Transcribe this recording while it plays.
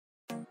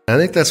I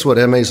think that's what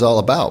MA is all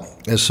about.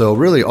 And so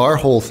really our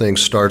whole thing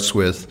starts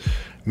with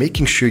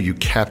making sure you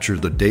capture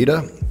the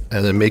data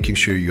and then making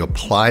sure you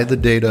apply the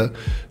data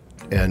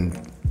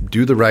and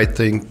do the right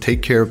thing,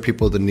 take care of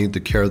people that need the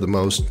care the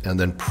most, and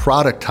then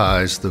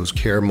productize those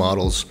care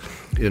models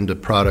into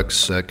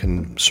products that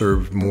can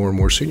serve more and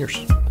more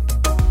seniors.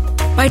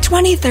 By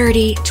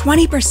 2030,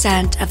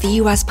 20% of the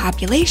U.S.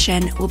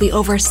 population will be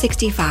over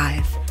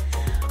 65.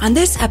 On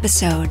this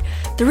episode,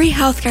 3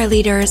 healthcare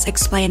leaders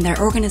explain their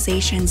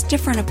organization's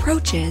different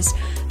approaches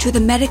to the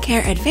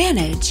Medicare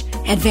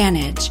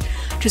Advantage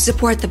to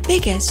support the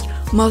biggest,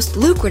 most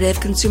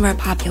lucrative consumer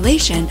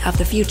population of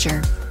the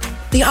future.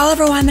 The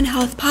Oliver Wyman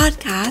Health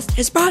Podcast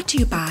is brought to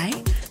you by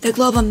the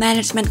global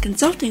management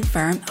consulting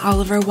firm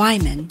Oliver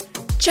Wyman.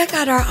 Check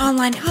out our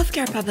online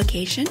healthcare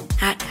publication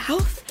at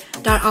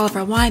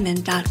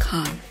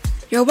health.oliverwyman.com.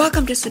 You're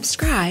welcome to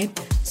subscribe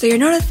so you're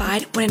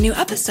notified when a new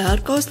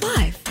episode goes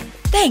live.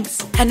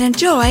 Thanks, and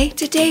enjoy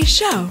today's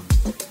show.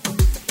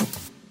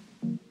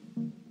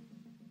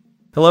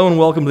 Hello and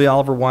welcome to the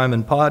Oliver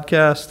Wyman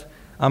Podcast.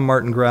 I'm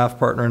Martin Graff,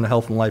 partner in the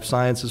Health and Life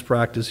Sciences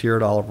practice here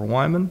at Oliver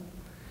Wyman.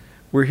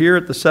 We're here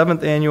at the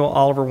 7th Annual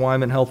Oliver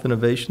Wyman Health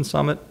Innovation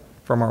Summit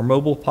from our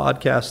mobile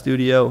podcast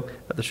studio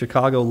at the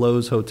Chicago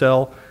Loews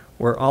Hotel,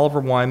 where Oliver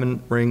Wyman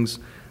brings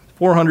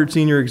 400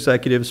 senior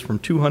executives from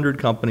 200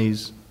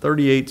 companies,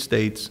 38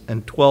 states,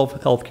 and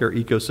 12 healthcare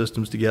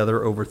ecosystems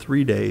together over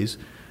 3 days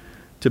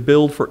to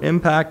build for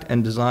impact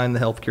and design the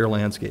healthcare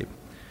landscape.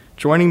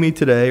 Joining me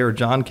today are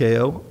John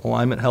Kao,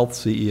 Alignment Health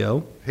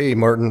CEO. Hey,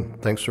 Martin.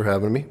 Thanks for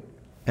having me.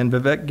 And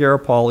Vivek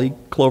Garipalli,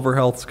 Clover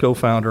Health's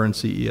co-founder and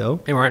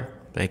CEO. Hey, Martin.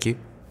 Thank you.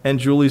 And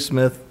Julie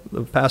Smith,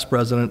 the past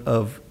president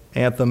of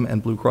Anthem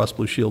and Blue Cross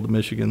Blue Shield of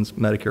Michigan's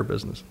Medicare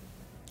business.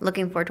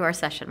 Looking forward to our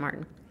session,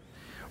 Martin.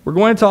 We're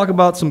going to talk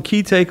about some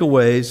key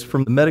takeaways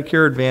from the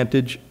Medicare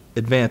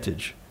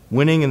Advantage,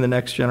 winning in the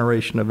next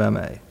generation of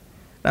MA.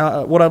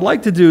 Now, what I'd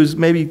like to do is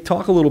maybe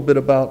talk a little bit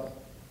about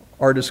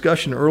our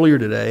discussion earlier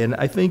today, and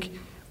I think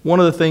one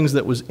of the things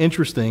that was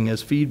interesting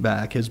as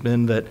feedback has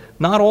been that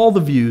not all the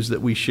views that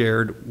we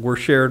shared were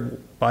shared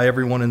by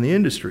everyone in the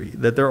industry,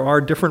 that there are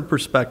different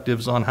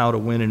perspectives on how to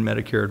win in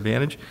Medicare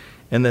Advantage,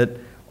 and that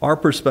our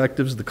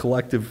perspectives, the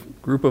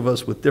collective group of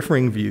us with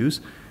differing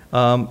views,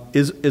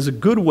 is a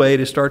good way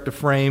to start to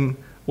frame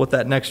what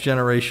that next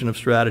generation of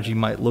strategy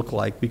might look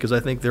like, because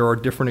I think there are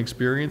different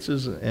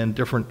experiences and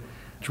different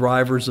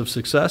drivers of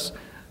success.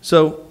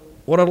 So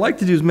what I'd like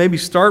to do is maybe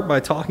start by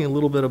talking a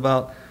little bit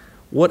about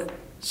what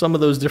some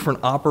of those different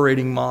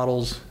operating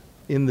models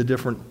in the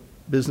different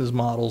business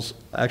models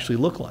actually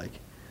look like.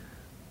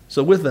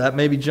 So with that,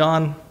 maybe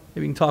John,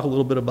 maybe you can talk a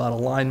little bit about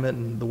Alignment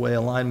and the way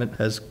Alignment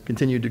has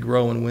continued to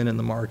grow and win in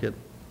the market.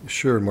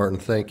 Sure, Martin.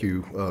 Thank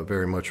you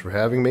very much for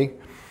having me.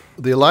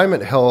 The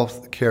Alignment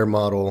Health care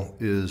model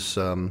is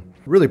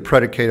really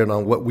predicated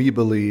on what we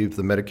believe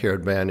the Medicare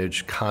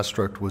Advantage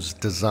construct was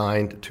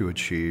designed to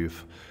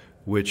achieve,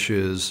 which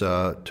is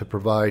to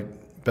provide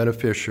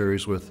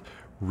beneficiaries with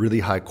really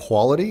high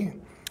quality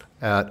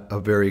at a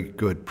very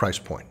good price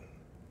point.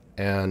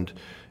 And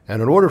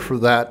in order for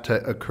that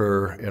to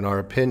occur, in our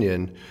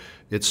opinion,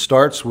 it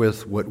starts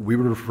with what we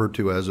would refer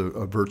to as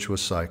a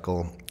virtuous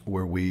cycle,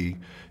 where we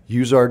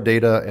use our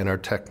data and our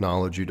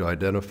technology to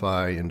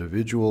identify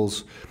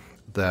individuals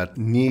that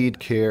need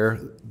care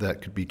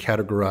that could be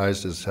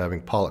categorized as having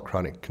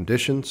polychronic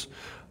conditions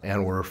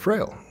and or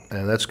frail.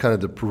 And that's kind of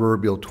the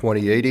proverbial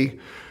 20/80,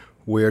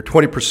 where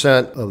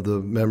 20% of the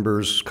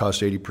members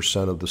cost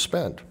 80% of the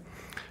spend.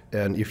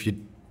 And if you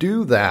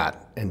do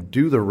that and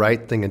do the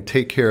right thing and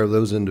take care of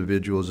those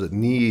individuals that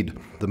need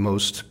the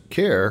most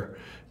care,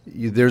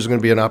 there's going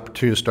to be an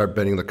opportunity to start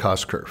bending the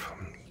cost curve.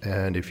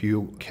 And if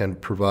you can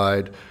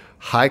provide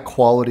high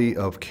quality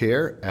of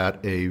care at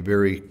a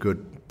very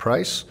good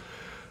price,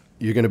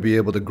 you're going to be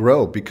able to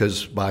grow,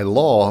 because by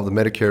law, the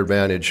Medicare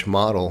Advantage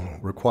model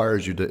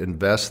requires you to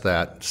invest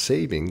that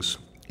savings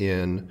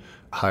in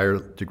higher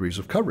degrees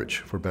of coverage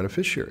for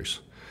beneficiaries.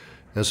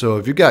 And so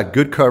if you've got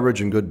good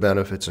coverage and good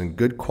benefits and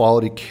good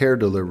quality care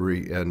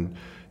delivery, and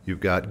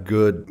you've got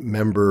good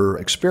member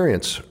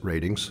experience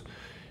ratings,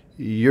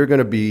 you're going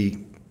to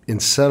be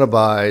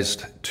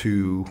incentivized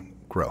to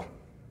grow.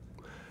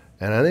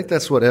 And I think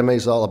that's what MA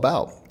is all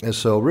about. And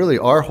so really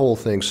our whole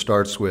thing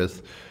starts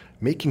with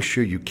making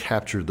sure you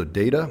capture the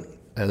data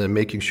and then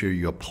making sure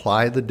you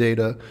apply the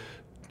data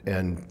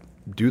and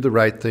do the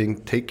right thing,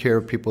 take care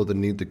of people that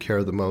need the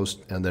care the most,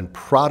 and then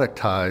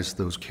productize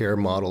those care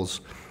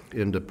models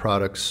into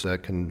products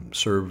that can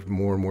serve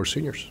more and more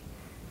seniors.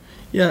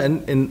 Yeah,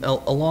 and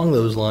along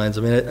those lines,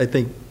 I mean, I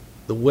think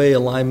the way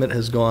Alignment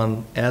has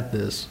gone at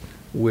this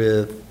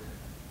with,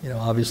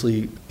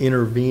 obviously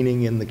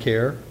intervening in the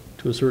care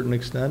to a certain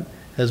extent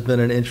has been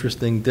an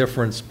interesting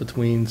difference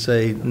between,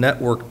 say,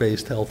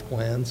 network-based health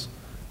plans.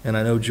 And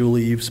I know,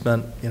 Julie, you've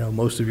spent,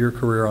 most of your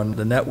career on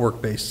the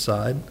network-based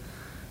side.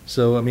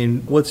 So, I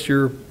mean, what's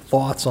your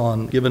thoughts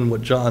on, given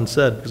what John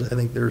said, because I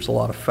think there's a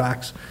lot of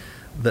facts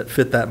that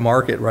fit that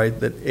market, right,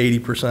 that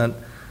 80%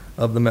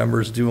 of the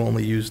members do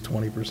only use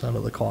 20%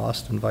 of the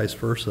cost and vice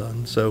versa.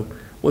 And so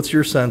what's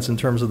your sense in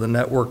terms of the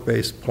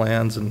network-based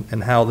plans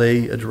and how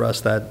they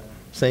address that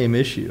same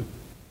issue?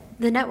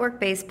 The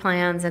network-based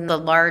plans and the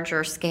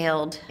larger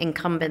scaled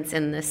incumbents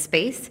in this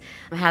space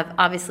have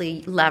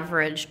obviously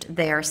leveraged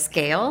their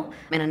scale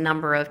in a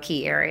number of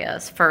key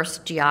areas.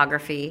 First,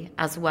 geography,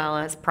 as well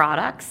as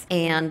products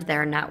and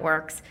their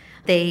networks.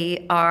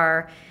 They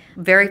are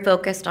very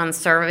focused on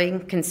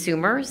serving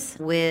consumers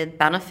with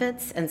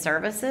benefits and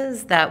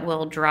services that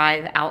will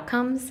drive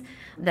outcomes,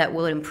 that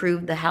will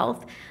improve the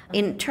health.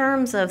 In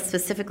terms of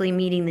specifically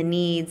meeting the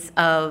needs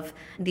of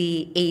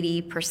the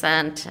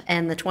 80%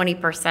 and the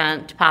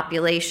 20%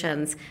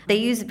 populations, they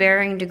use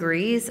varying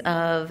degrees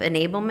of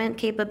enablement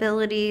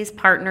capabilities,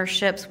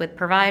 partnerships with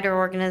provider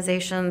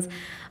organizations,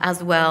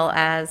 as well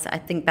as, I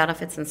think,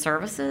 benefits and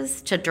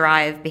services to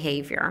drive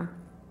behavior.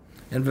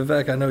 And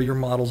Vivek, I know your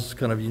model's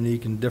kind of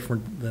unique and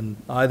different than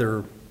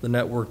either the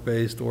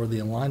network-based or the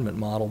alignment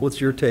model.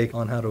 What's your take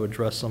on how to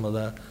address some of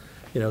that,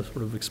 sort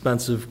of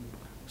expensive,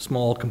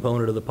 small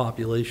component of the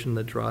population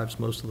that drives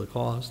most of the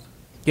cost?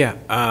 Yeah,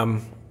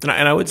 and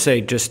I would say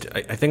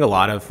I think a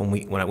lot of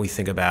when we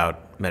think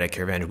about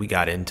Medicare Advantage, we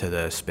got into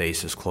the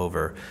space as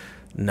Clover,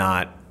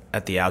 not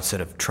at the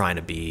outset of trying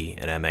to be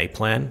an MA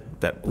plan.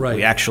 That right.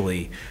 We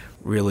actually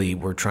really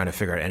were trying to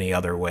figure out any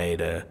other way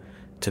to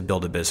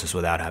build a business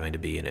without having to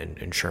be an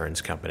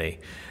insurance company.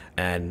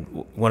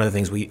 And one of the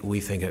things we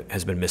think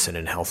has been missing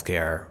in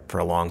healthcare for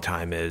a long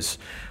time is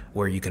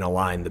where you can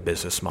align the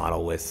business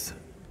model with,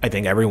 I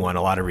think everyone,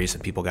 a lot of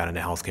reason people got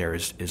into healthcare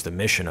is the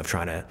mission of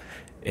trying to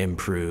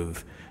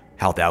improve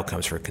health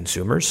outcomes for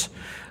consumers.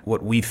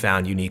 What we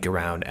found unique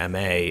around MA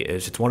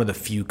is it's one of the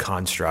few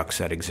constructs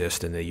that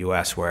exist in the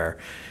US where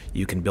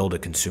you can build a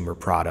consumer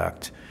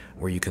product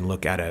where you can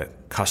look at a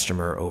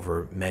customer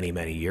over many,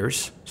 many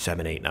years,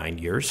 7, 8, 9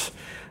 years.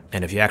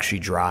 And if you actually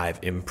drive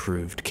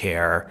improved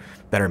care,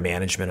 better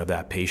management of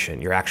that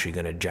patient, you're actually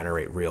going to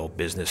generate real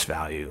business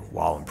value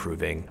while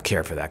improving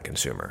care for that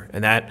consumer.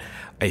 And that,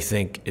 I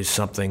think, is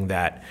something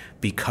that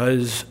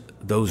because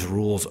those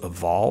rules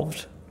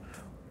evolved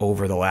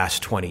over the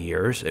last 20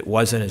 years, it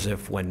wasn't as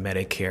if when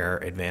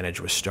Medicare Advantage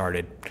was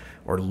started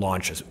or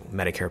launched as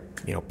Medicare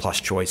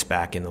Plus Choice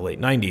back in the late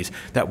 90s,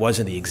 that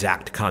wasn't the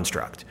exact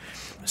construct.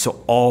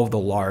 So all the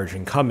large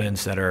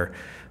incumbents that are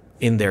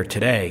in there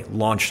today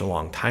launched a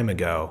long time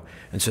ago.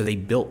 And so they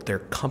built their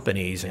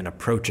companies and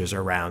approaches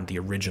around the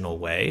original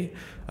way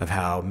of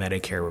how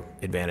Medicare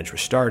Advantage was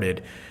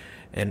started.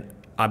 And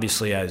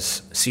obviously,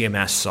 as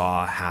CMS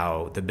saw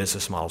how the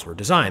business models were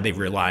designed, they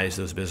realized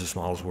those business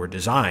models were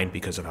designed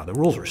because of how the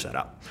rules were set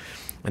up.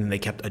 And they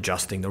kept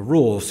adjusting the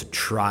rules to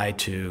try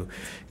to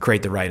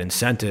create the right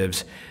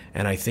incentives.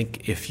 And I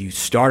think if you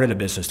started a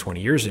business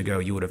 20 years ago,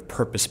 you would have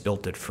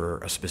purpose-built it for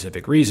a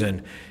specific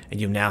reason,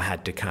 and you've now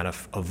had to kind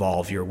of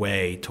evolve your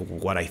way to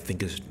what I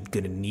think is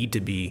going to need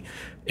to be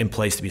in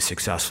place to be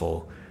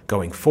successful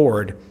going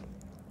forward,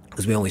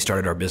 because we only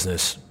started our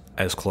business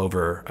as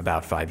Clover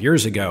about 5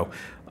 years ago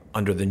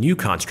under the new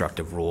construct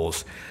of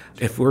rules.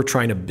 If we're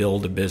trying to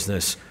build a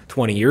business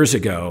 20 years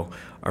ago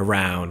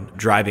around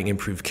driving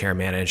improved care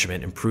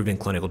management, improving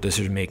clinical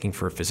decision-making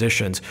for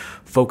physicians,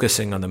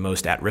 focusing on the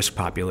most at-risk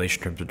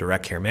population in terms of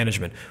direct care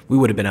management, we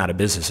would have been out of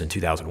business in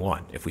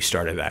 2001 if we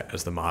started that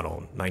as the model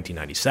in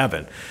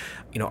 1997.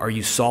 Are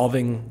you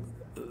solving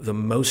the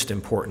most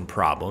important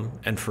problem?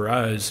 And for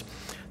us,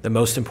 the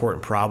most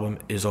important problem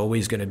is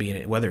always going to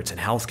be, whether it's in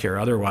healthcare or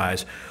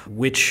otherwise,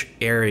 which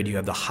area do you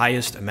have the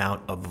highest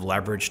amount of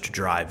leverage to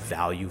drive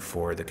value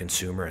for the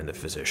consumer and the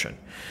physician?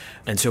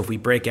 And so if we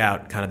break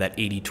out kind of that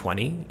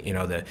 80-20,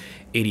 the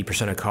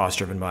 80% of cost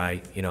driven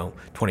by,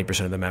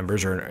 20% of the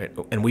members,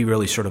 and we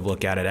really sort of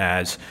look at it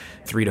as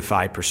 3 to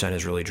 5%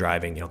 is really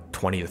driving,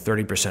 20 to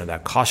 30% of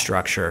that cost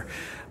structure,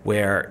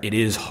 where it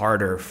is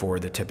harder for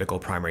the typical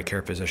primary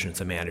care physician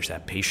to manage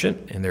that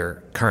patient in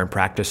their current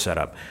practice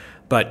setup.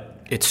 But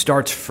it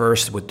starts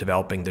first with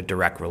developing the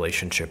direct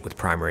relationship with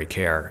primary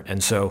care.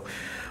 And so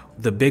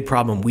the big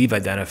problem we've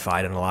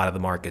identified in a lot of the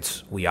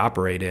markets we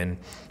operate in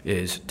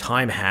is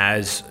time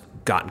has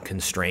gotten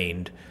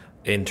constrained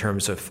in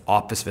terms of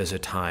office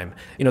visit time.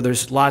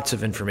 There's lots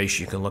of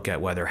information you can look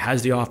at whether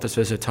has the office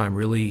visit time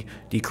really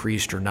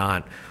decreased or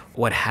not.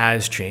 What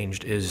has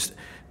changed is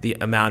the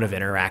amount of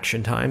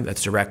interaction time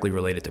that's directly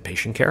related to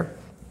patient care.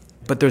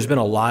 But there's been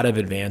a lot of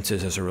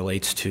advances as it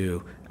relates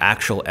to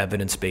actual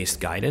evidence-based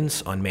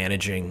guidance on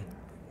managing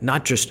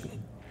not just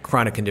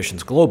chronic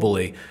conditions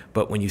globally,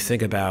 but when you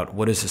think about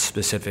what is a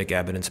specific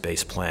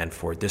evidence-based plan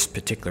for this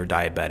particular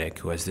diabetic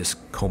who has this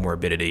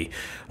comorbidity,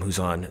 who's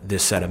on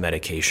this set of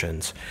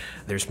medications.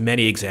 There's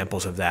many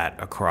examples of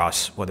that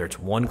across whether it's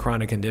one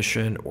chronic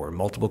condition or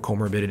multiple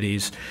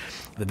comorbidities.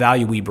 The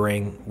value we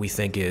bring, we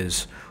think,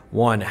 is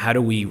one, how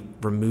do we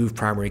remove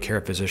primary care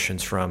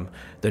physicians from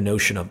the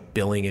notion of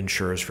billing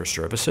insurers for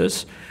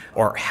services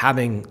or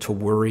having to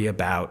worry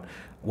about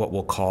what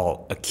we'll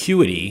call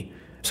acuity.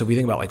 So if we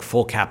think about like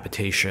full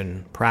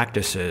capitation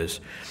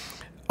practices,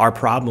 Our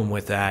problem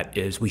with that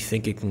is we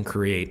think it can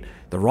create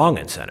the wrong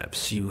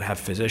incentives. You have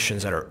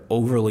physicians that are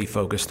overly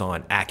focused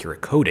on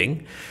accurate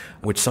coding,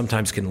 which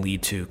sometimes can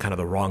lead to kind of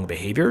the wrong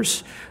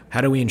behaviors.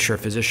 How do we ensure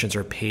physicians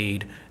are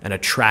paid an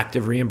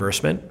attractive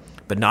reimbursement,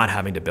 but not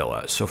having to bill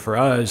us? So for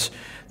us,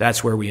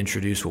 that's where we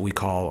introduce what we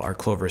call our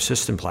Clover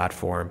Assistant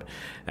platform.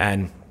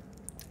 And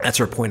that's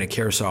our point of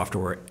care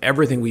software, where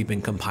everything we've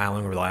been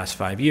compiling over the last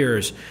 5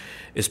 years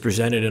is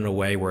presented in a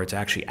way where it's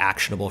actually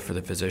actionable for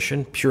the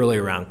physician, purely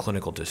around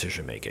clinical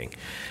decision making.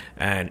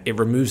 And it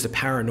removes the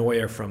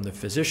paranoia from the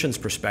physician's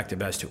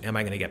perspective as to, am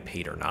I going to get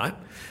paid or not?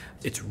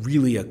 It's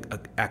really a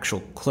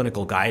actual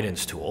clinical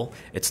guidance tool.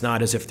 It's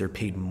not as if they're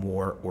paid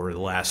more or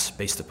less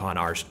based upon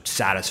our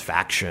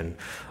satisfaction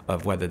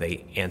of whether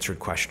they answered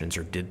questions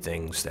or did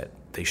things that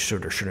they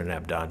should or shouldn't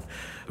have done.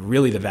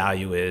 Really, the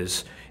value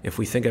is, if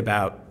we think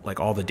about like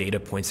all the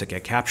data points that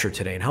get captured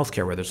today in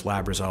healthcare, whether it's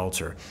lab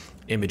results or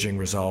imaging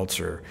results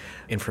or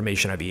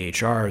information of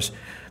EHRs,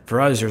 for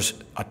us, there's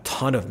a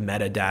ton of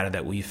metadata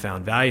that we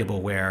found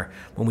valuable, where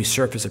when we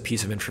surface a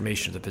piece of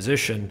information to the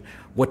physician,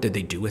 what did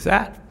they do with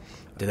that?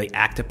 Did they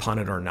act upon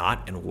it or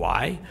not, and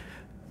why?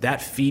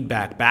 That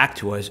feedback back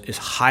to us is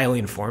highly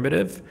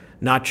informative,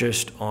 not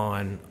just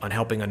on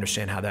helping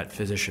understand how that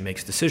physician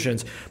makes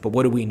decisions, but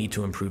what do we need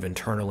to improve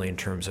internally in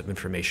terms of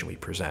information we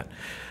present.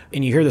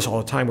 And you hear this all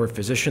the time, where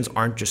physicians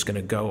aren't just going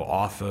to go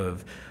off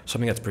of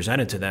something that's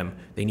presented to them.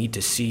 They need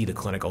to see the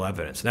clinical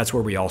evidence. And that's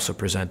where we also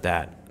present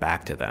that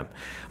back to them.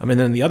 And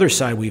then on the other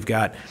side, we've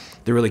got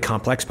the really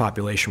complex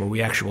population, where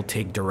we actually will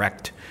take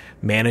direct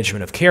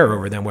management of care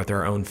over them with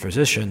our own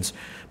physicians.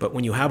 But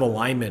when you have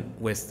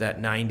alignment with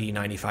that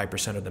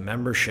 90-95% of the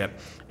membership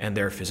and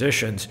their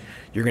physicians,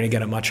 you're going to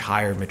get a much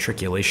higher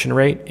matriculation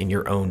rate in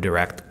your own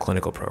direct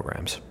clinical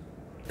programs.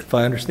 If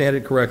I understand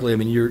it correctly, I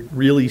mean, you're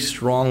really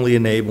strongly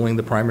enabling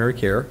the primary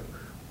care,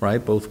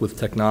 right? Both with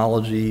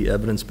technology,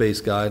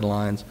 evidence-based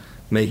guidelines,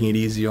 making it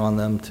easy on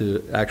them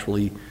to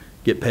actually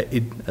get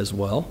paid as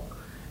well.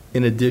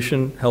 In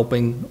addition,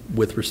 helping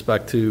with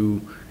respect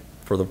to,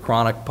 for the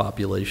chronic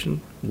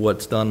population,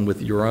 what's done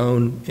with your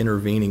own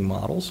intervening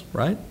models,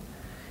 right?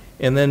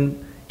 And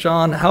then,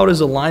 John, how does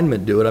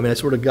Alignment do it? I mean, I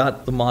sort of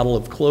got the model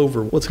of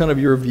Clover. What's kind of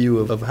your view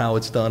of how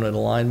it's done at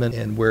Alignment,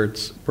 and where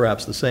it's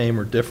perhaps the same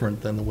or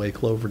different than the way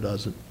Clover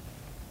does it?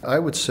 I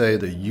would say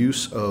the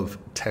use of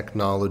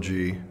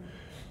technology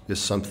is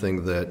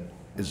something that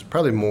is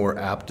probably more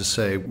apt to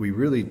say we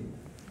really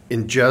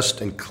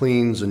ingest and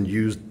cleanse and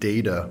use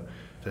data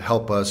to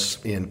help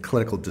us in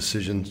clinical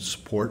decision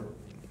support.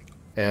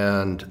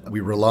 And we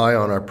rely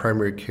on our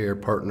primary care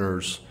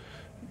partners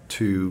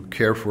to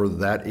care for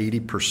that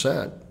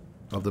 80%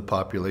 of the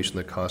population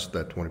that costs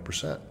that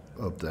 20%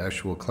 of the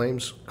actual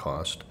claims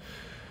cost.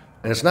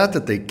 And it's not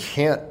that they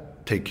can't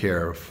take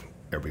care of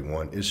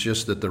everyone, it's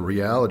just that the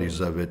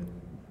realities of it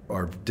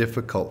are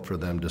difficult for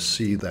them to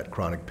see that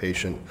chronic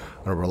patient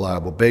on a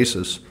reliable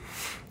basis.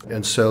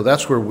 And so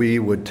that's where we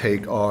would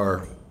take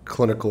our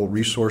clinical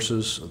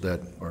resources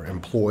that are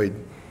employed,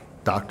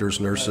 doctors,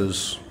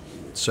 nurses,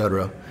 et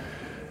cetera,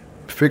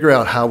 figure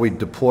out how we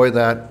deploy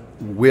that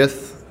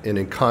with and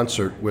in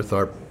concert with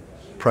our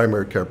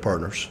primary care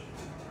partners.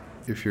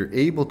 If you're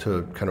able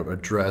to kind of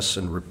address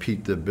and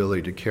repeat the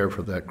ability to care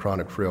for that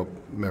chronic frail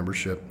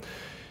membership,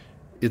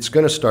 it's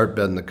going to start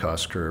bending the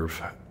cost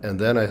curve. And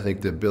then I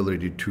think the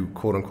ability to,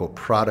 quote unquote,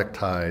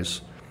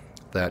 productize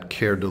that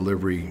care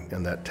delivery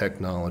and that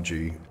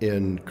technology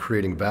in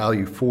creating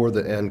value for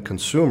the end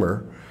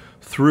consumer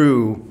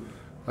through,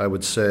 I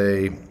would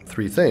say,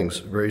 three things.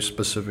 Very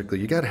specifically,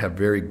 you got to have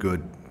very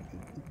good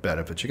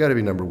benefits. You got to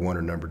be number one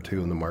or number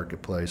two in the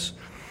marketplace.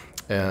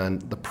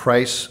 And the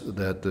price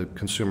that the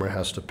consumer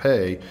has to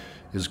pay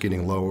is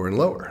getting lower and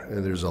lower.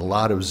 And there's a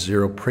lot of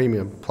zero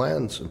premium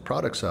plans and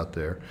products out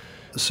there.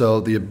 So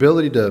the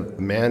ability to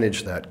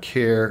manage that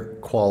care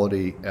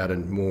quality at a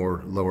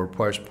more lower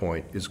price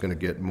point is going to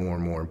get more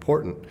and more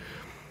important.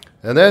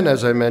 And then,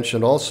 as I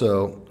mentioned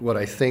also, what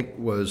I think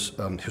was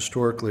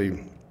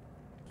historically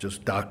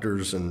just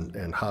doctors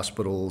and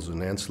hospitals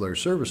and ancillary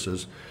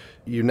services,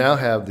 you now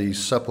have these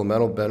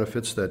supplemental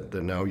benefits that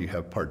now you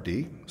have Part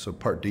D. So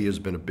Part D has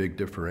been a big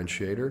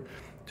differentiator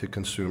to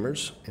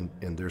consumers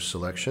in their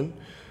selection.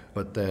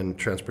 But then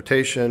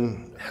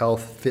transportation,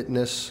 health,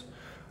 fitness,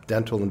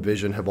 dental, and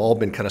vision have all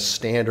been kind of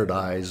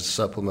standardized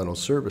supplemental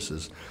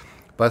services.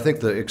 But I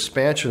think the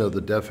expansion of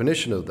the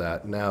definition of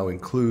that now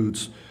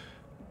includes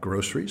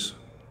groceries,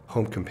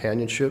 home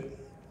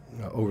companionship,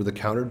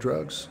 over-the-counter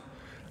drugs.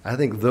 I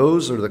think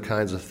those are the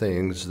kinds of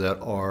things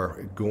that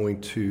are going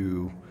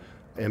to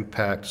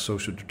impact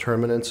social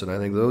determinants, and I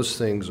think those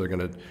things are going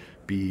to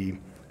be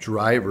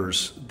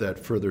drivers that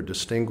further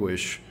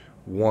distinguish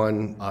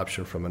one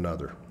option from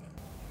another.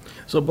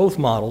 So both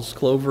models,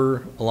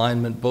 Clover,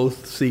 Alignment,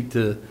 both seek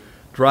to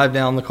drive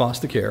down the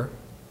cost of care,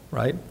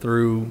 right,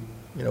 through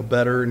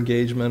better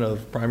engagement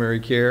of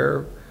primary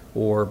care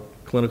or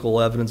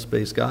clinical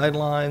evidence-based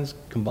guidelines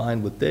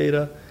combined with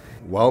data.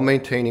 While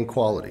maintaining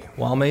quality.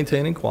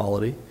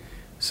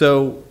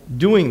 So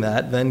doing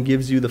that then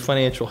gives you the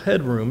financial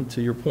headroom,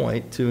 to your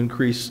point, to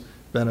increase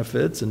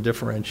benefits and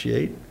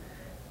differentiate.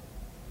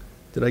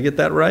 Did I get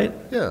that right?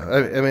 Yeah,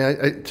 I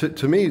mean,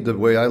 to me, the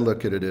way I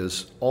look at it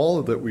is all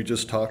of that we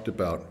just talked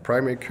about,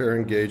 primary care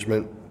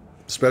engagement,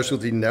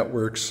 specialty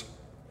networks,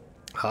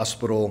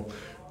 hospital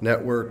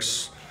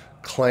networks,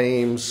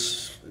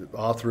 claims,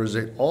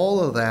 authorization, all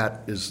of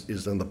that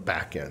is on the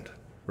back end,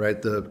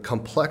 right? The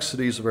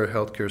complexities of our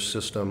healthcare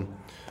system,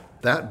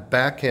 that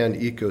back end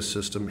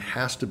ecosystem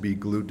has to be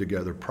glued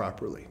together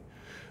properly.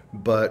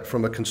 But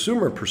from a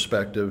consumer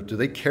perspective, do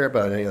they care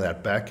about any of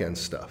that back end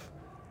stuff?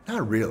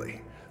 Not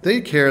really.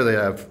 They care they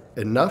have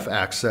enough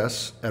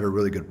access at a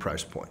really good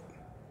price point.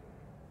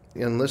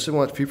 Unless they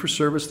want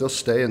fee-for-service, they'll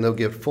stay and they'll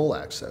get full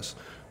access.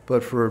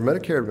 But for a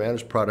Medicare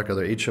Advantage product,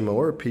 either HMO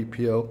or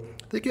PPO,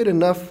 they get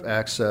enough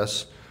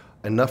access,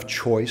 enough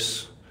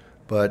choice,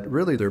 but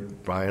really they're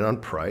buying on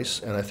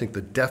price. And I think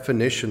the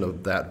definition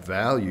of that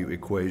value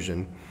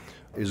equation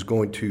is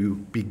going to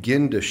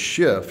begin to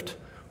shift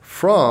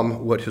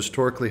from what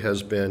historically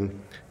has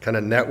been kind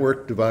of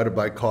network divided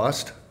by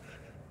cost.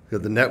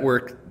 The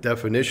network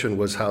definition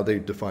was how they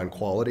define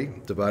quality,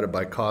 divided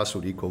by cost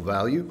would equal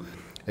value.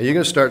 And you're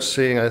going to start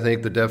seeing, I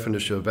think, the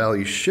definition of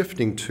value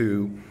shifting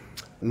to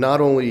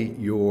not only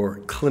your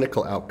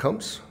clinical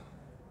outcomes,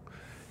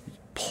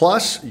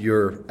 plus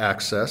your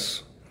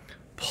access,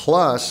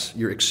 plus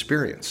your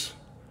experience.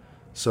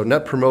 So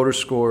net promoter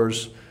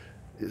scores.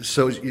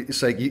 So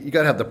it's like you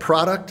got to have the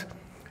product,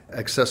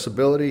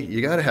 accessibility,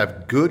 you got to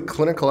have good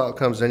clinical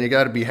outcomes, and you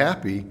got to be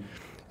happy.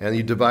 And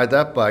you divide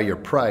that by your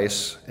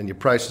price, and your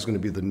price is going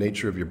to be the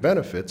nature of your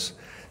benefits.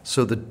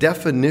 So the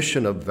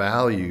definition of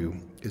value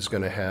is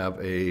going to have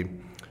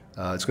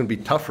it's going to be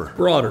tougher.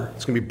 Broader.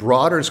 It's going to be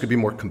broader, it's going to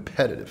be more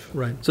competitive.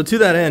 Right. So to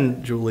that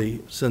end,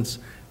 Julie, since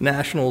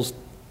Nationals,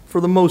 for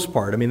the most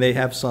part, I mean, they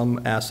have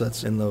some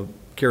assets in the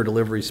care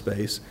delivery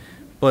space,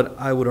 but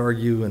I would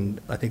argue,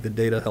 and I think the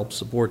data helps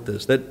support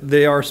this, that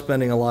they are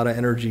spending a lot of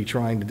energy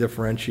trying to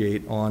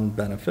differentiate on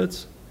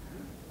benefits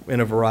in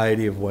a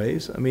variety of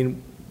ways. I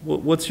mean,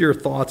 what's your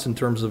thoughts in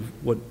terms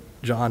of what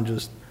John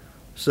just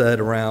said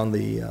around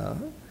the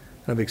kind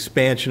of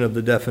expansion of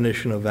the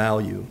definition of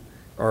value?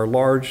 Are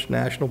large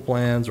national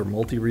plans or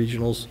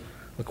multi-regionals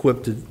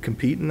equipped to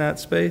compete in that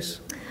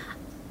space?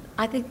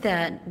 I think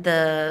that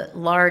the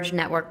large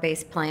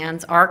network-based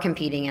plans are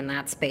competing in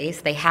that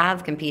space. They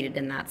have competed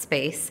in that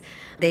space.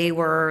 They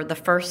were the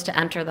first to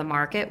enter the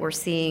market. We're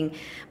seeing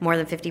more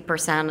than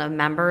 50% of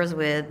members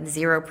with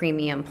zero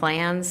premium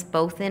plans,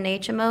 both in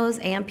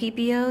HMOs and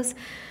PPOs.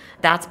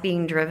 That's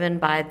being driven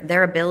by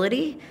their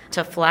ability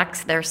to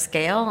flex their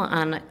scale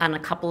on a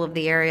couple of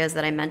the areas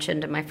that I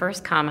mentioned in my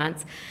first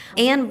comments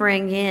and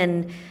bring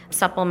in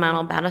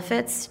supplemental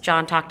benefits.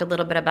 John talked a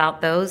little bit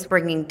about those,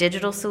 bringing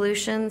digital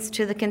solutions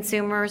to the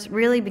consumers,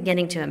 really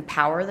beginning to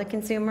empower the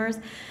consumers.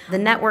 The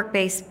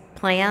network-based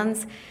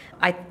plans,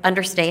 I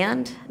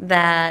understand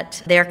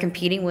that they're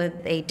competing with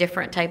a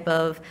different type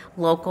of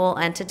local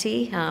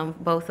entity,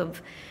 both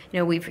of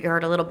we've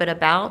heard a little bit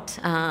about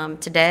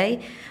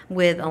today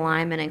with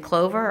Alignment and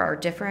Clover are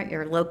different.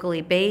 You're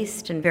locally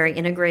based and very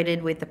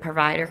integrated with the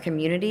provider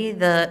community.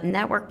 The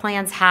network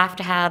plans have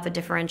to have a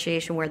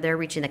differentiation where they're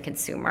reaching the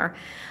consumer.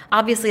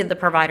 Obviously, the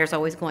provider's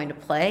always going to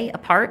play a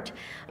part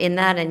in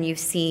that, and you've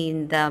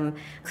seen them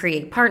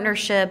create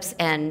partnerships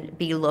and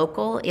be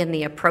local in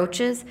the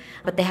approaches,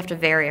 but they have to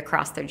vary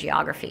across their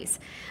geographies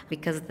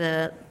because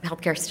the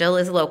healthcare still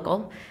is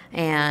local,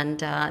 and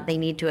they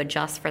need to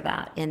adjust for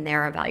that in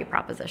their value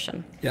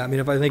proposition. Yeah, I mean,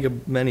 if I think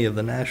of many of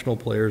the national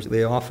players,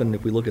 they often,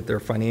 if we look at their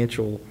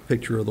financial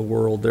picture of the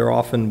world, they're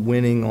often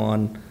winning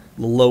on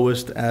the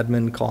lowest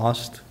admin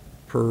cost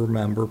per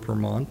member per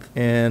month.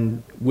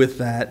 And with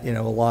that,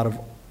 a lot of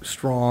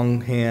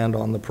strong hand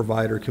on the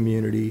provider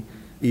community,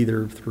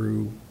 either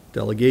through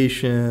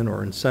delegation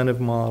or incentive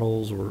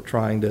models or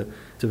trying to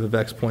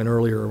Vivek's point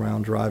earlier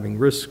around driving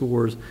risk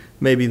scores.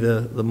 Maybe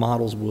the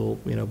models will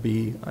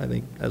be, I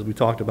think, as we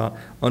talked about,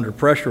 under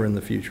pressure in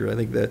the future. I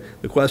think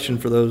that the question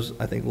for those,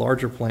 I think,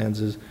 larger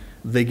plans is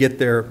they get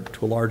there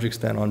to a large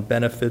extent on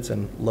benefits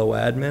and low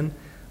admin.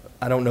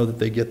 I don't know that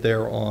they get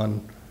there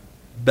on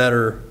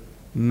better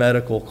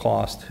medical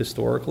cost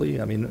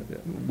historically. I mean,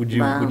 would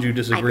you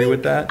disagree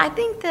with that? I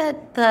think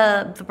that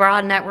the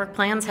broad network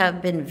plans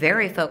have been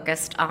very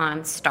focused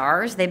on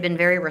stars. They've been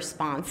very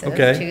responsive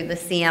to the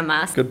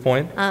CMS. Good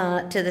point.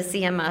 To the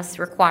CMS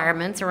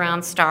requirements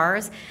around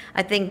stars.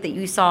 I think that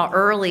you saw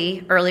early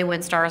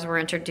when stars were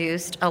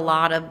introduced, a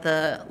lot of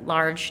the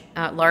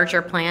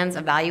larger plans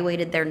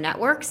evaluated their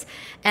networks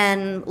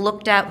and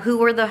looked at who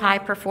were the high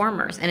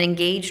performers and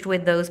engaged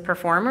with those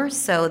performers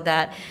so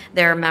that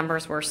their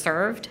members were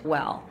served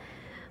well.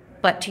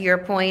 But to your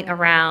point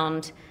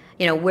around,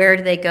 where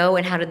do they go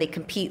and how do they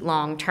compete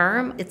long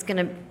term, it's going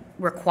to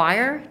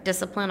require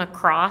discipline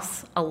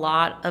across a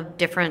lot of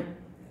different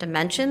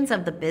dimensions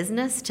of the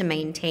business to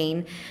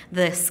maintain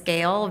the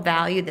scale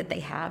value that they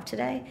have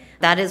today.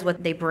 That is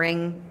what they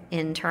bring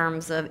in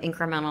terms of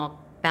incremental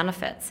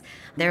benefits.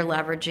 They're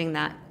leveraging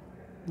that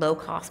low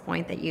cost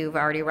point that you've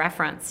already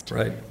referenced.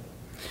 Right.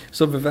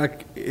 So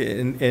Vivek,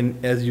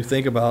 and as you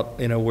think about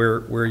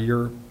where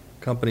you're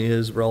company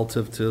is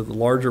relative to the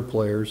larger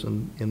players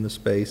in the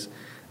space.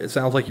 It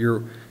sounds like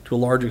you're, to a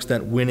large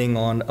extent, winning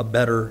on a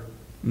better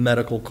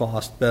medical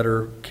cost,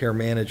 better care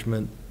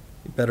management,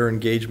 better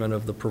engagement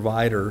of the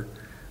provider.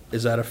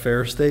 Is that a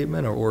fair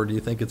statement, or do you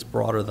think it's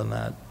broader than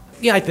that?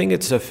 Yeah, I think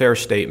it's a fair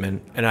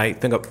statement. And I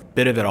think a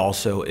bit of it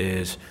also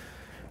is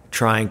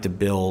trying to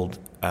build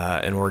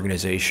an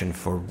organization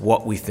for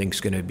what we think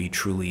is going to be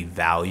truly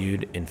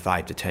valued in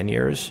 5 to 10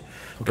 years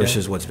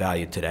versus what's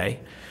valued today.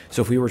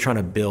 So if we were trying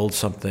to build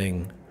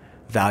something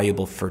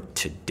valuable for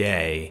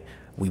today,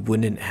 we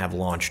wouldn't have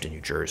launched in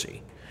New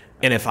Jersey.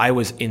 And if I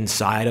was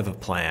inside of a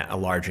plan, a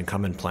large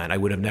incumbent plan, I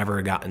would have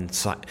never gotten,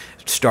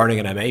 starting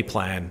an MA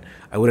plan,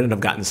 I wouldn't have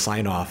gotten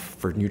sign off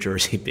for New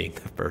Jersey being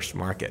the first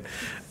market.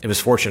 It was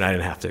fortunate I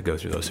didn't have to go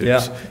through those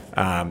hoops.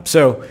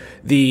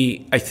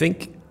 Yeah. I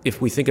think if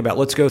we think about,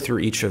 let's go through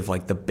each of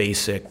like the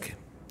basic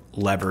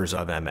levers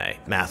of MA,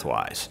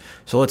 math-wise.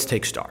 So let's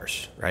take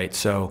STARS, right?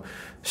 So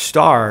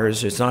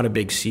STARS, it's not a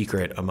big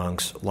secret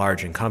amongst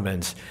large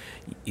incumbents.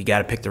 You got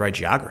to pick the right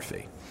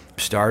geography.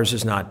 STARS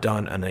is not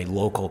done on a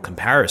local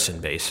comparison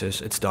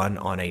basis. It's done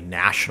on a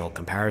national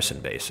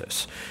comparison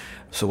basis.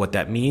 So what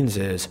that means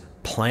is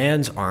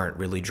plans aren't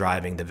really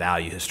driving the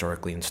value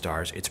historically in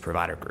STARS. It's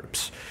provider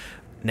groups.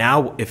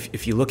 Now,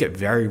 if you look at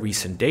very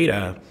recent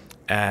data,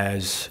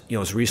 as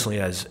recently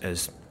as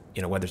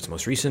whether it's the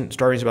most recent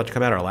studies about to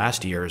come out or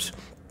last year's,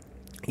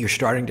 you're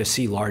starting to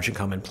see large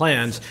incumbent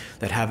plans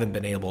that haven't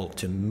been able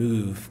to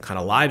move kind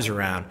of lives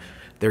around.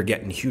 They're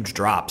getting huge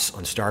drops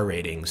on star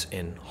ratings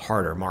in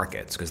harder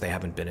markets because they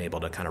haven't been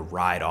able to kind of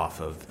ride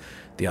off of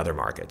the other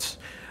markets.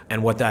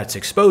 And what that's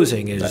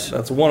exposing is...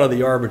 That's one of the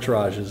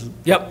arbitrages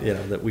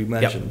that we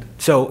mentioned.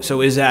 Yep.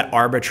 So is that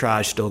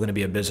arbitrage still going to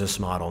be a business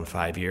model in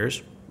 5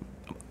 years?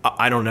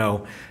 I don't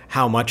know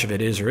how much of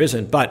it is or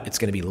isn't, but it's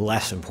going to be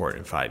less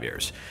important in 5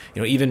 years.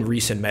 Even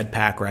recent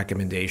MedPAC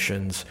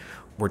recommendations,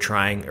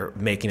 we're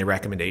making a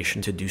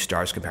recommendation to do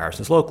STARS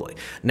comparisons locally.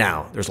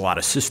 Now, there's a lot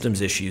of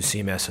systems issues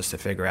CMS has to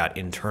figure out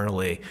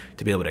internally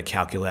to be able to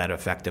calculate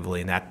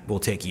effectively, and that will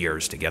take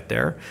years to get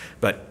there.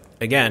 But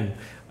again,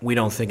 we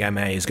don't think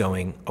MA is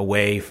going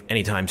away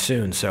anytime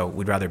soon, so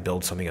we'd rather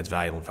build something that's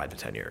valuable in 5 to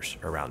 10 years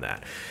around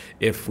that.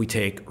 If we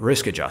take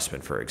risk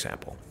adjustment, for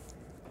example,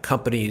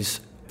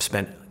 companies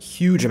spent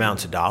huge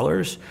amounts of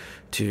dollars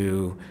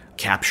to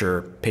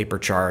capture paper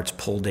charts,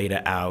 pull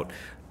data out.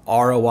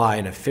 ROI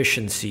and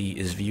efficiency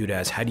is viewed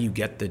as how do you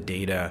get the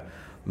data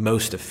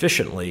most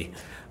efficiently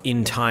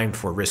in time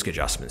for risk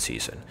adjustment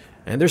season.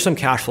 And there's some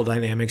cash flow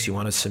dynamics. You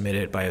want to submit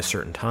it by a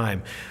certain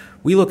time.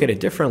 We look at it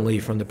differently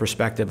from the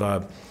perspective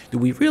of, do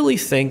we really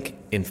think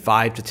in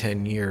 5 to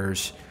 10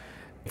 years,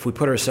 if we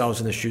put ourselves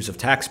in the shoes of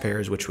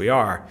taxpayers, which we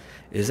are,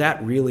 is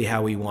that really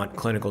how we want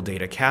clinical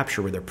data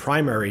capture, where the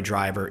primary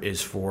driver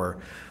is for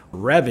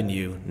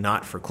revenue,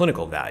 not for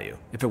clinical value?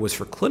 If it was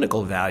for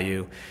clinical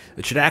value,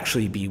 it should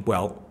actually be,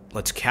 well,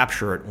 let's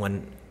capture it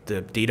when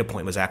the data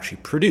point was actually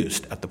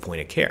produced at the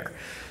point of care.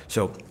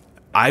 So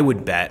I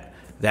would bet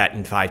that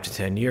in 5 to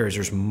 10 years,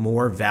 there's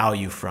more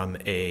value from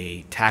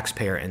a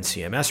taxpayer and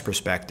CMS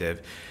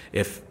perspective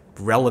if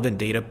relevant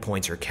data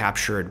points are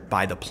captured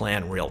by the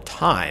plan real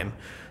time,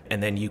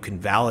 and then you can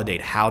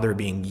validate how they're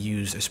being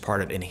used as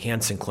part of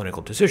enhancing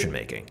clinical decision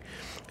making.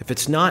 If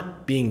it's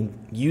not being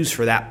used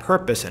for that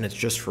purpose and it's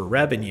just for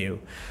revenue,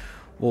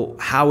 well,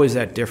 how is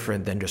that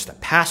different than just a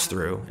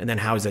pass-through? And then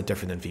how is that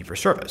different than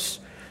fee-for-service?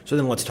 So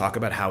then let's talk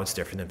about how it's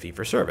different than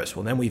fee-for-service.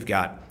 Well, then we've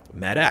got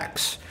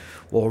MedX.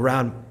 Well,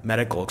 around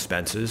medical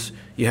expenses,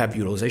 you have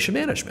utilization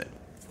management.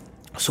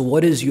 So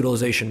what is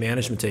utilization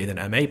management today in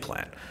an MA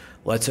plan?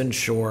 Let's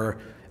ensure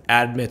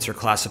admits are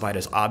classified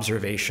as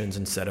observations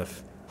instead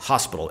of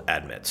hospital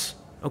admits.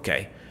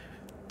 Okay.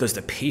 Does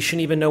the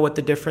patient even know what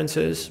the difference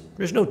is?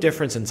 There's no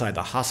difference inside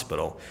the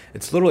hospital.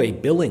 It's literally a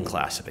billing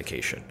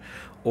classification.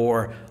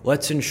 Or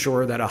let's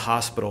ensure that a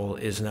hospital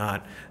is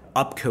not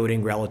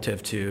upcoding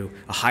relative to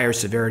a higher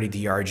severity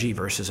DRG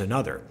versus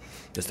another.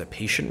 Does the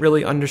patient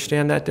really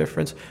understand that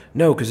difference?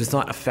 No, because it's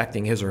not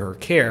affecting his or her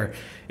care.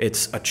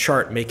 It's a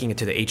chart making it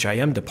to the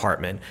HIM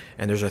department,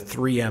 and there's a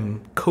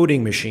 3M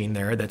coding machine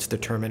there that's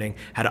determining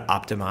how to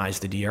optimize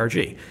the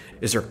DRG.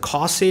 Is there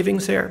cost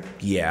savings there?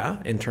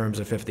 Yeah, in terms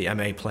of if the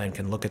MA plan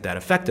can look at that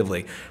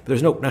effectively, but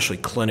there's no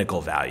necessarily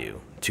clinical value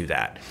to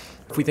that.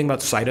 If we think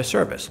about site of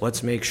service,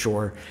 let's make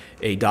sure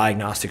a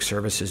diagnostic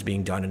service is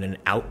being done in an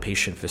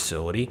outpatient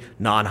facility,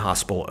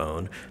 non-hospital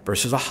owned,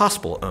 versus a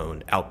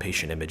hospital-owned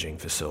outpatient imaging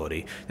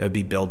facility that would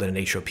be billed at an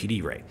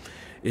HOPD rate.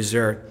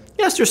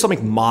 Yes, there's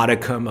something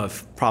modicum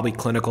of probably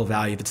clinical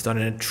value if it's done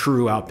in a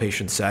true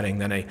outpatient setting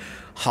than a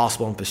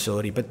hospital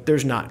facility, but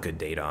there's not good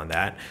data on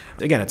that.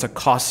 Again, it's a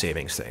cost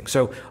savings thing.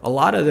 So a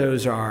lot of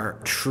those are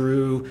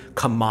true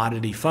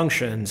commodity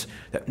functions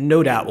that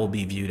no doubt will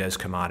be viewed as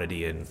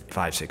commodity in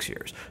 5-6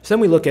 years. So then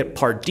we look at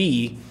Part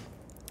D.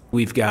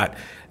 We've got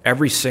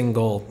every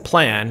single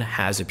plan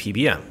has a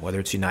PBM, whether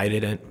it's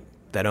United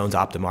that owns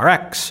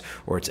OptumRx,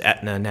 or it's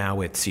Aetna now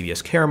with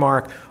CVS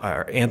Caremark,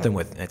 or Anthem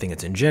with, I think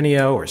it's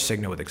Ingenio, or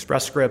Cigna with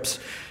Express Scripts.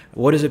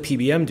 What does a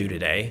PBM do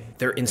today?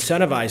 They're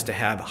incentivized to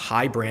have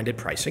high branded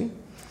pricing.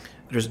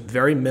 There's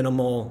very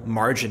minimal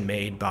margin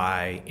made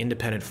by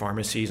independent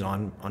pharmacies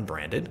on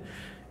branded.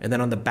 And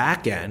then on the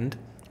back end,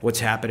 what's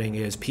happening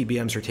is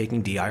PBMs are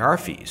taking DIR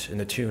fees in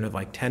the tune of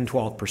like 10,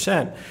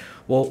 12%.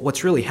 Well,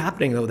 what's really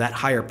happening, though, that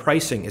higher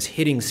pricing is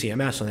hitting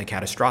CMS on the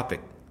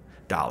catastrophic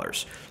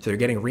dollars. So they're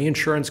getting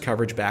reinsurance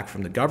coverage back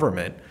from the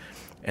government,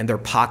 and they're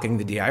pocketing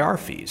the DIR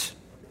fees.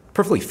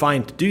 Perfectly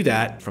fine to do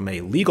that from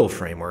a legal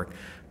framework,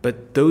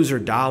 but those are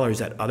dollars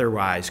that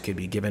otherwise could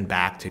be given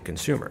back to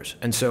consumers.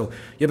 And so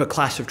you have a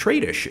class of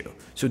trade issue.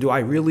 So do I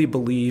really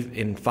believe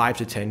in 5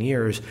 to 10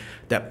 years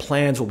that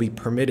plans will be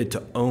permitted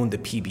to own the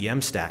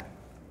PBM stack?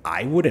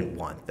 I wouldn't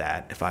want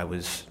that if I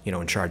was,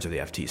 in charge of the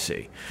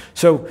FTC.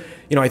 So,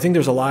 I think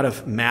there's a lot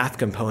of math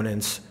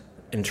components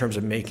in terms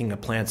of making a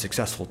plan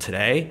successful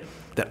today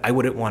that I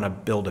wouldn't want to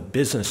build a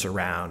business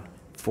around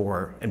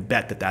and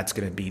bet that that's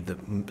going to be the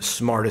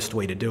smartest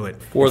way to do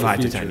it for in 5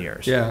 the to future. 10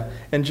 years. Yeah.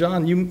 And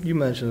John, you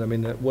mentioned,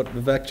 that what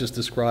Vivek just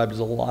described is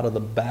a lot of the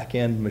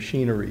back-end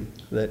machinery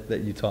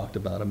that you talked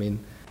about.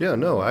 Yeah,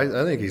 no, I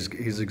think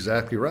he's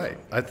exactly right.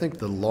 I think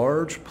the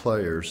large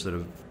players that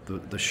have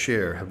the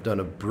share have done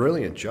a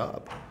brilliant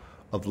job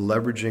of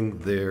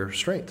leveraging their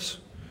strengths.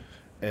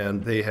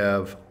 And they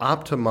have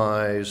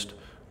optimized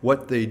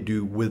what they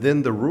do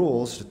within the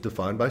rules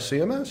defined by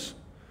CMS.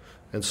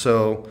 And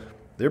so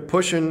they're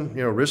pushing,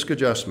 risk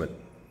adjustment.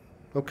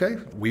 Okay,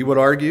 we would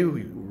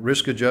argue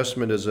risk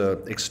adjustment is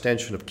an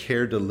extension of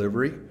care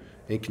delivery,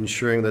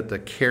 ensuring that the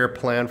care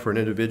plan for an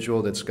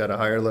individual that's got a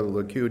higher level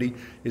of acuity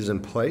is in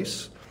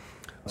place.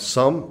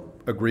 Some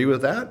agree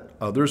with that.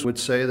 Others would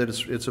say that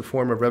it's a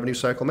form of revenue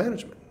cycle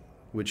management,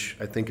 which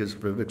I think is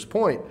Vivek's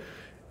point.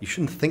 You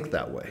shouldn't think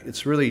that way.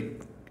 It's really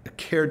a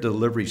care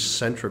delivery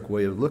centric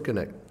way of looking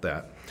at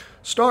that.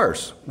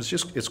 STARS,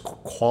 it's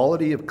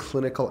quality of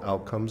clinical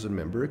outcomes and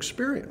member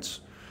experience.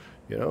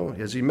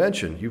 As he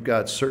mentioned, you've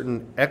got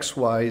certain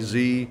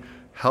XYZ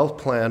health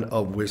plan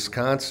of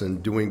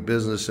Wisconsin doing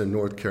business in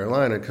North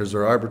Carolina because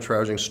they're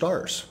arbitraging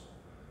STARS.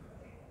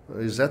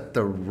 Is that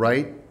the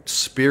right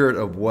spirit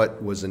of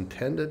what was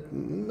intended?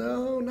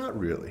 No, not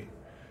really.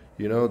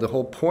 The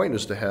whole point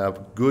is to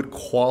have good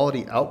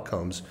quality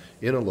outcomes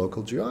in a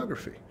local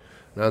geography.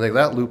 And I think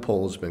that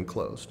loophole has been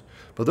closed.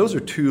 But those are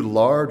two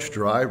large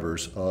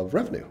drivers of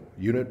revenue,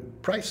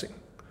 unit pricing,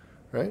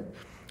 right?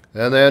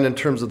 And then in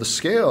terms of the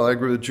scale, I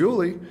agree with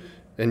Julie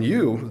and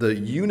you, the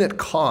unit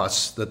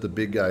costs that the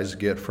big guys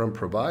get from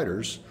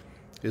providers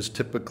is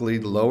typically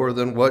lower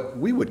than what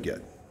we would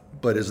get.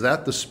 But is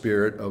that the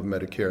spirit of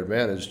Medicare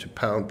Advantage, to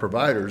pound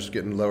providers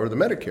getting lower than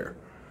Medicare?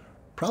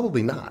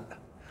 Probably not.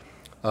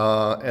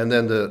 And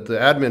then the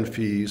admin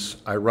fees,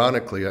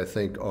 ironically, I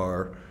think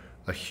are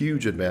a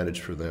huge advantage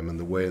for them in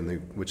the way in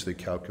which they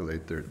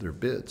calculate their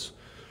bids.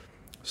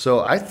 So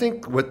I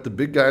think what the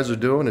big guys are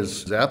doing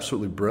is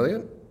absolutely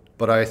brilliant,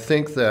 but I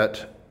think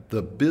that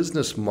the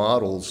business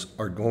models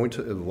are going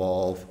to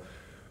evolve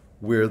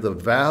where the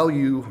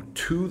value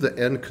to the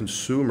end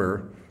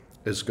consumer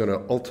is going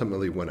to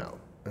ultimately win out.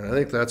 And I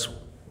think that's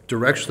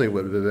directionally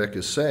what Vivek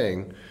is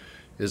saying,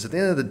 is at the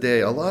end of the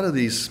day, a lot of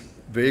these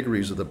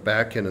vagaries of the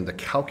back end and the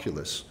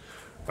calculus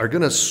are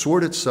going to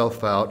sort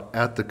itself out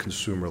at the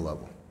consumer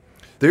level.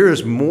 There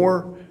is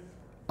more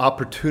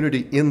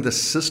opportunity in the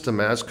system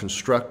as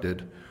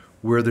constructed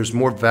where there's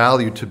more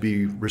value to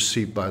be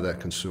received by that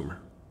consumer.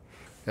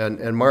 And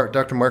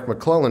Dr. Mark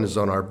McClellan is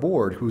on our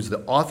board, who's the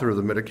author of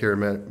the Medicare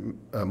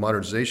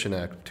Modernization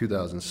Act of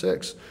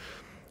 2006.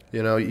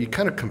 You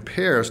kind of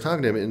compare, I was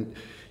talking to him, and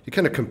you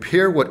kind of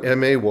compare what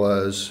MA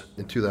was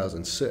in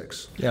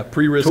 2006. Yeah,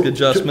 pre-risk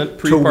adjustment,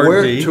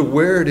 pre-Part D. To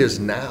where it is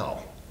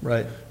now.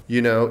 Right.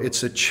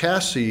 It's a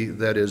chassis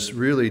that is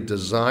really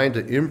designed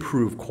to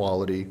improve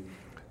quality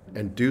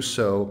and do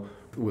so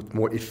with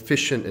more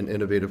efficient and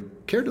innovative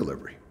care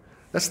delivery.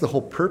 That's the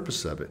whole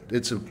purpose of it.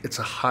 It's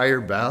a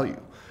higher value.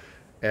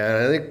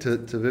 And I think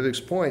to Vivek's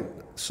point,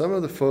 some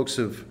of the folks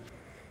have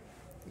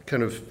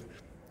kind of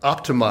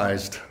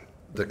optimized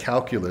the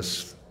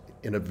calculus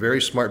in a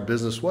very smart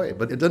business way,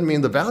 but it doesn't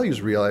mean the value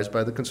is realized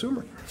by the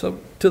consumer. So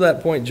to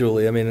that point,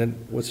 Julie,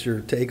 what's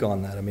your take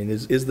on that?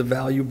 Is the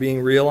value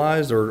being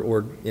realized,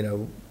 or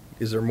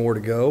is there more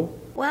to go?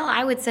 Well,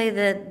 I would say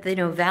that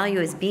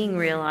value is being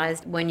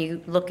realized when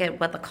you look at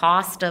what the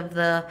cost of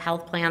the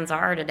health plans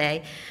are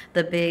today.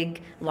 The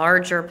big,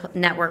 larger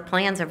network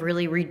plans have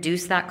really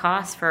reduced that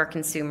cost for our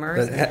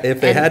consumers. But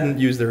if they hadn't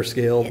used their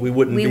scale, we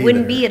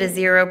wouldn't be at a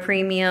zero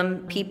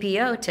premium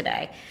PPO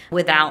today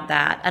without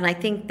that. And I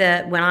think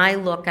that when I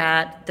look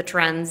at the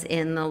trends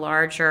in the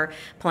larger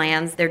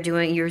plans, they're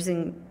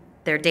using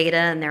their data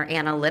and their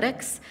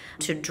analytics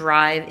to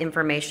drive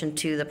information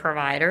to the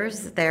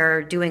providers.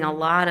 They're doing a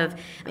lot of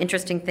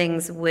interesting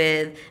things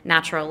with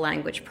natural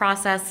language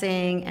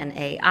processing and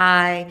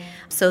AI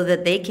so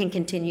that they can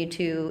continue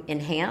to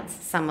enhance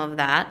some of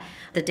that,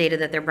 the data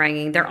that they're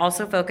bringing. They're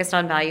also focused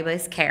on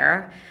value-based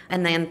care.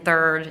 And then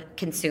third,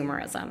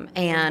 consumerism.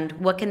 And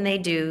what can they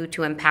do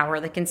to empower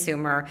the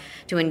consumer,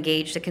 to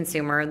engage the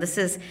consumer? This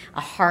is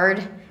a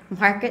hard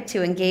market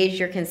to engage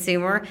your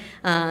consumer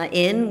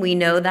in. We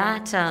know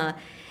that.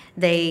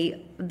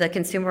 The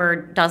consumer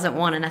doesn't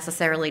want to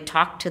necessarily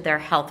talk to their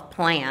health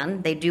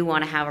plan. They do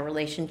want to have a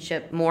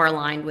relationship more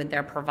aligned with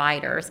their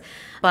providers.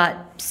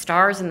 But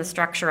STARS in the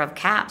structure of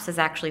CAHPS has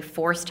actually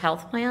forced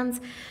health plans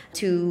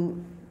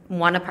to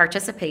want to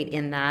participate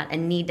in that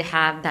and need to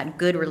have that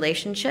good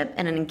relationship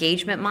and an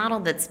engagement model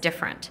that's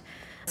different.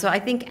 So I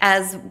think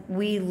as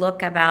we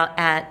look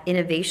at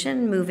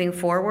innovation moving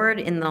forward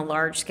in the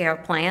large-scale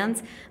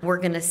plans, we're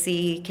going to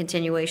see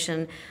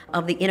continuation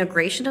of the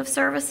integration of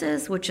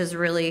services, which is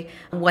really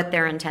what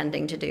they're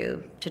intending to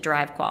do to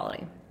drive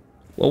quality.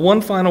 Well,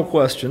 one final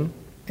question.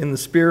 In the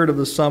spirit of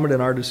the summit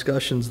and our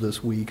discussions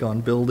this week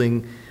on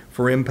building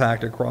for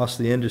impact across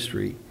the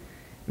industry,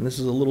 and this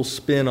is a little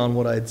spin on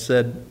what I'd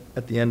said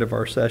at the end of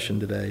our session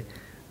today,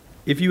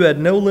 if you had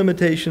no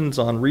limitations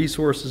on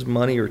resources,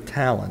 money, or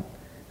talent,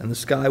 and the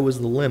sky was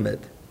the limit,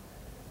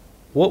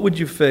 what would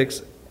you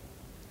fix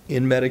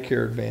in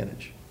Medicare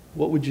Advantage?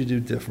 What would you do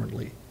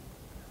differently?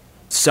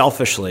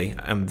 Selfishly,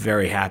 I'm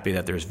very happy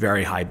that there's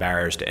very high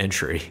barriers to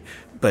entry.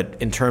 But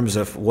in terms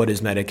of what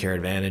is Medicare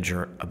Advantage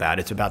about,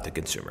 it's about the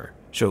consumer.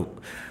 So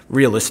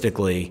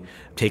realistically,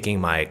 taking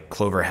my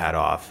Clover hat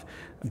off,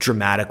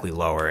 dramatically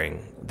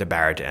lowering the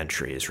barrier to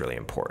entry is really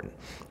important.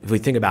 If we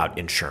think about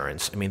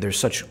insurance, I mean, there's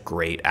such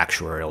great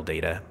actuarial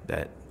data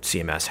that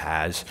CMS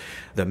has.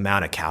 The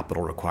amount of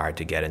capital required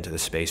to get into the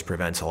space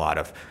prevents a lot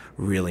of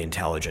really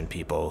intelligent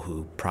people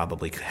who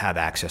probably have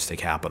access to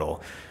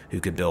capital,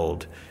 who could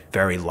build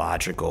very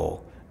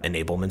logical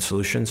enablement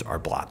solutions, are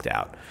blocked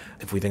out.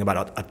 If we think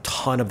about a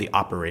ton of the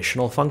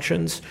operational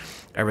functions,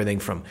 everything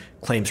from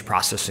claims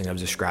processing I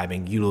was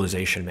describing,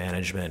 utilization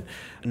management,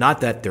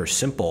 not that they're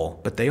simple,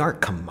 but they are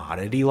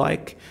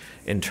commodity-like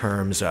in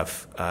terms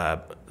of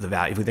the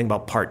value. If we think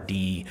about Part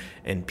D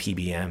and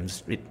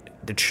PBMs,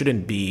 it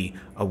shouldn't be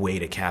a way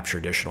to capture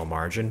additional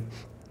margin.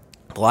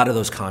 A lot of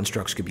those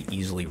constructs could be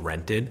easily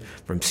rented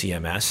from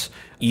CMS.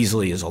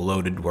 Easily is a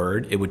loaded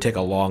word. It would take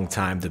a long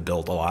time to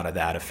build a lot of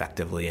that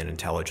effectively and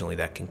intelligently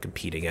that can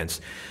compete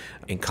against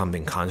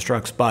incumbent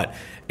constructs, but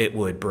it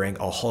would bring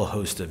a whole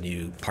host of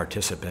new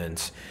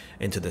participants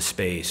into the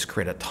space,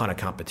 create a ton of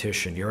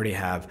competition. You already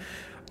have,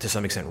 to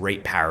some extent,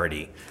 rate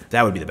parity.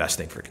 That would be the best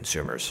thing for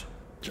consumers.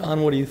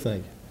 John, what do you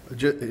think?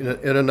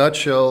 In a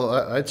nutshell,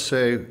 I'd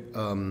say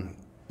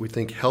we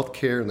think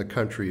healthcare in the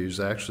country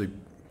is actually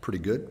pretty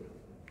good.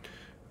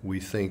 We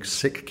think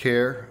sick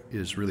care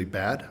is really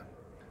bad.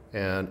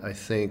 And I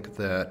think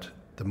that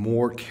the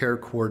more care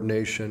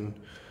coordination,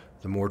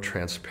 the more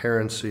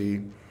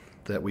transparency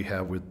that we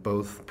have with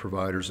both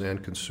providers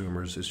and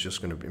consumers is just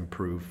going to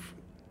improve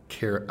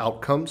care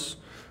outcomes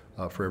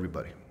for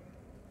everybody.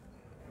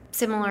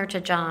 Similar to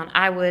John,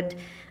 I would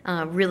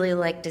really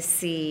like to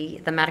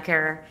see the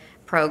Medicare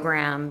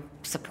program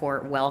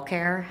support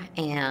WellCare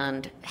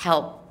and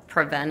help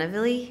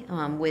preventively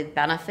with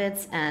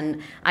benefits,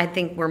 and I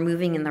think we're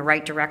moving in the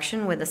right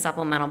direction with the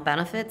supplemental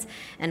benefits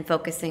and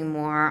focusing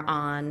more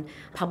on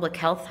public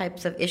health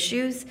types of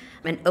issues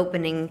and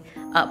opening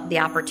up the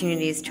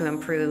opportunities to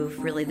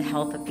improve really the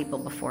health of people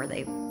before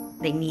they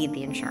need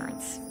the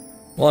insurance.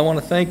 Well, I want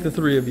to thank the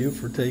three of you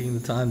for taking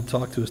the time to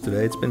talk to us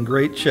today. It's been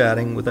great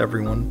chatting with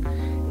everyone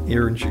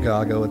here in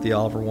Chicago at the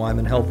Oliver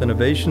Wyman Health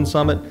Innovation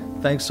Summit.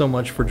 Thanks so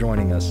much for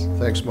joining us.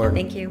 Thanks, Martin.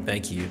 Thank you.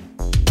 Thank you.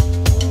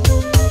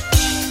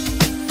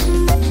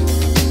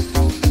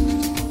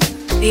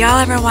 The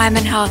Oliver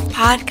Wyman Health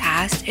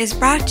Podcast is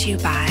brought to you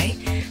by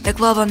the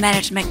global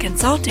management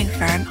consulting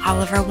firm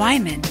Oliver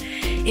Wyman.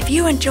 If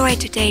you enjoyed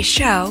today's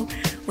show,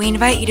 we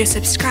invite you to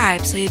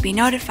subscribe so you'll be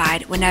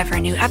notified whenever a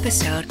new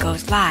episode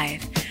goes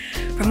live.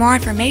 For more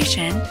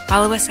information,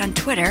 follow us on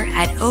Twitter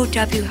at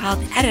OW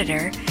Health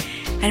Editor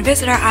and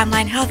visit our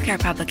online healthcare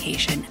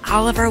publication,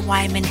 Oliver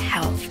Wyman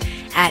Health,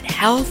 at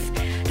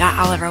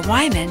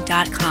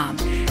health.oliverwyman.com.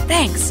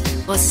 Thanks.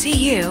 We'll see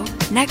you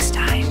next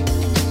time.